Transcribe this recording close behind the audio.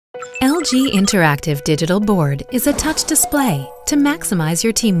LG Interactive Digital Board is a touch display to maximize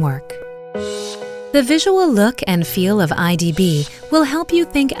your teamwork. The visual look and feel of IDB will help you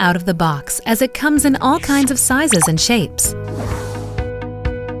think out of the box as it comes in all kinds of sizes and shapes.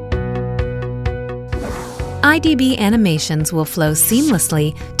 IDB animations will flow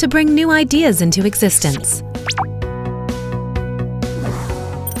seamlessly to bring new ideas into existence.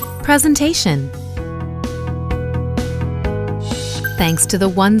 Presentation. Thanks to the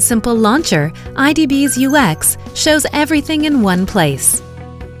One Simple Launcher, IDB's UX shows everything in one place.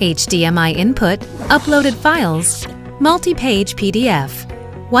 HDMI input, uploaded files, multi-page PDF,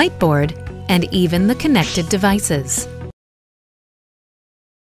 whiteboard, and even the connected devices.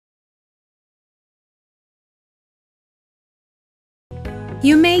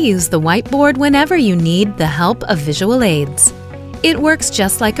 You may use the whiteboard whenever you need the help of visual aids. It works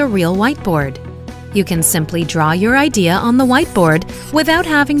just like a real whiteboard. You can simply draw your idea on the whiteboard without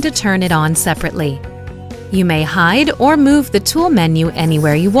having to turn it on separately. You may hide or move the tool menu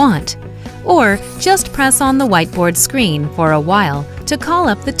anywhere you want, or just press on the whiteboard screen for a while to call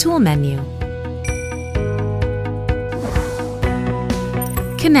up the tool menu.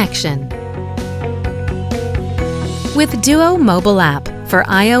 Connection. With Duo mobile app for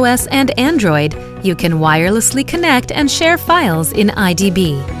iOS and Android, you can wirelessly connect and share files in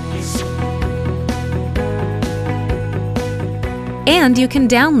IDB. And you can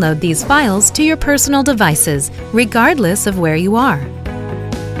download these files to your personal devices, regardless of where you are.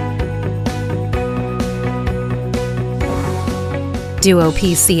 Duo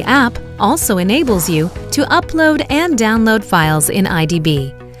PC app also enables you to upload and download files in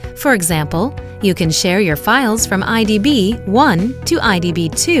IDB. For example, you can share your files from IDB 1 to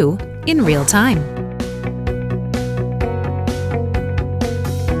IDB 2 in real time.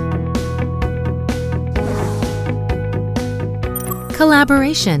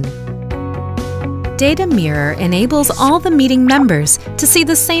 Collaboration. Data Mirror enables all the meeting members to see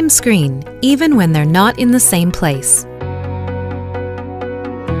the same screen, even when they're not in the same place.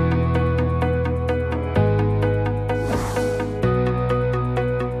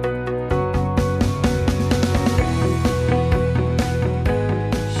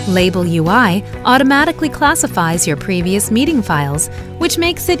 Label UI automatically classifies your previous meeting files, which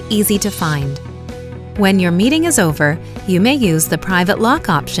makes it easy to find. When your meeting is over, you may use the private lock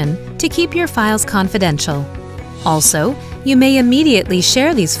option to keep your files confidential. Also, you may immediately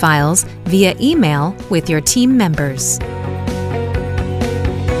share these files via email with your team members.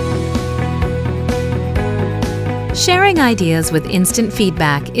 Sharing ideas with instant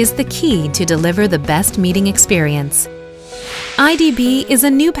feedback is the key to deliver the best meeting experience. IDB is a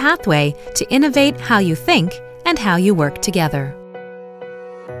new pathway to innovate how you think and how you work together.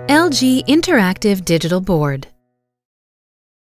 LG Interactive Digital Board.